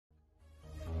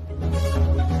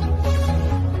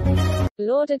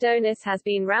Lord Adonis has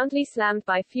been roundly slammed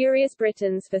by furious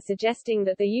Britons for suggesting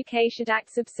that the UK should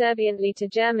act subserviently to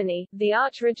Germany. The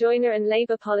arch-rejoiner and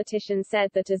Labour politician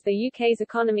said that as the UK's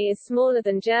economy is smaller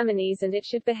than Germany's and it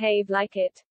should behave like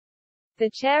it. The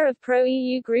chair of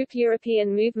pro-EU group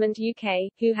European Movement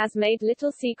UK, who has made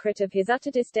little secret of his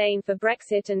utter disdain for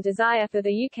Brexit and desire for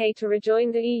the UK to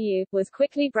rejoin the EU, was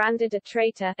quickly branded a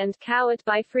traitor and coward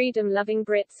by freedom-loving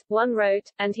Brits. One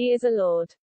wrote, "And he is a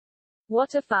lord.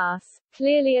 What a farce.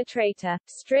 Clearly a traitor.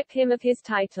 Strip him of his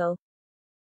title."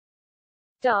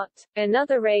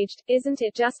 Another raged, "Isn't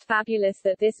it just fabulous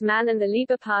that this man and the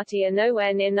Labour Party are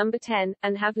nowhere near number 10,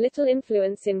 and have little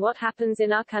influence in what happens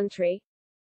in our country?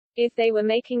 If they were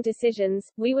making decisions,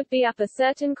 we would be up a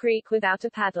certain creek without a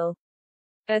paddle."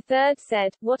 A third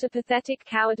said, "What a pathetic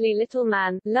cowardly little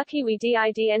man, lucky we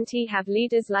didn't have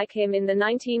leaders like him in the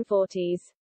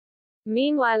 1940s.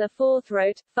 Meanwhile a fourth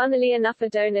wrote, "Funnily enough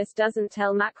Adonis doesn't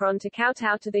tell Macron to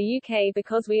kowtow to the UK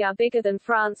because we are bigger than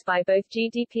France by both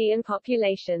GDP and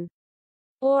population.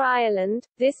 Or Ireland.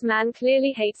 This man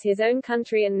clearly hates his own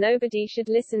country and nobody should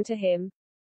listen to him."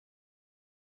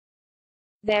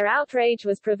 Their outrage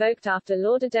was provoked after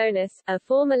Lord Adonis, a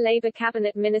former Labour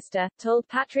cabinet minister, told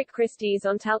Patrick Christys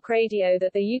on Talk Radio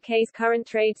that the UK's current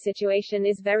trade situation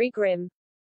is very grim.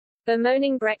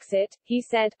 Bemoaning Brexit, he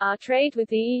said, "Our trade with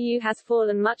the EU has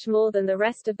fallen much more than the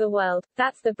rest of the world.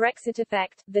 That's the Brexit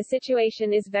effect. The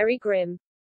situation is very grim.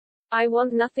 I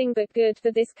want nothing but good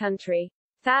for this country.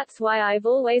 That's why I've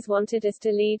always wanted us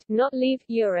to lead, not leave,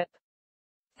 Europe.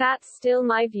 That's still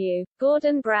my view."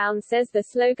 Gordon Brown says the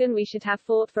slogan we should have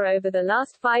fought for over the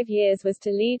last 5 years was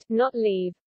to lead, not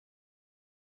leave.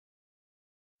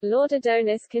 Lord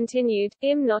Adonis continued,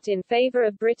 "I'm not in favour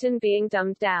of Britain being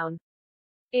dumbed down.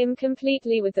 I'm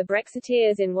completely with the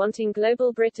Brexiteers in wanting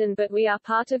global Britain, but we are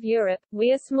part of Europe,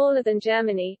 we are smaller than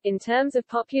Germany, in terms of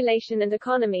population and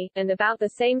economy, and about the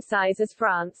same size as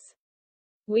France.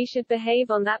 We should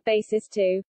behave on that basis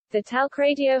too." The Talk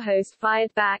Radio host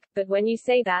fired back, "But when you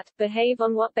say that, behave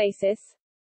on what basis?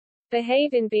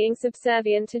 Behave in being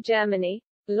subservient to Germany?"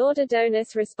 Lord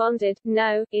Adonis responded,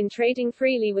 "No, in trading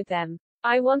freely with them.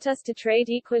 I want us to trade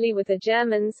equally with the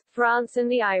Germans, France and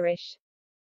the Irish.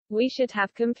 We should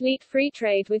have complete free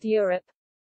trade with Europe.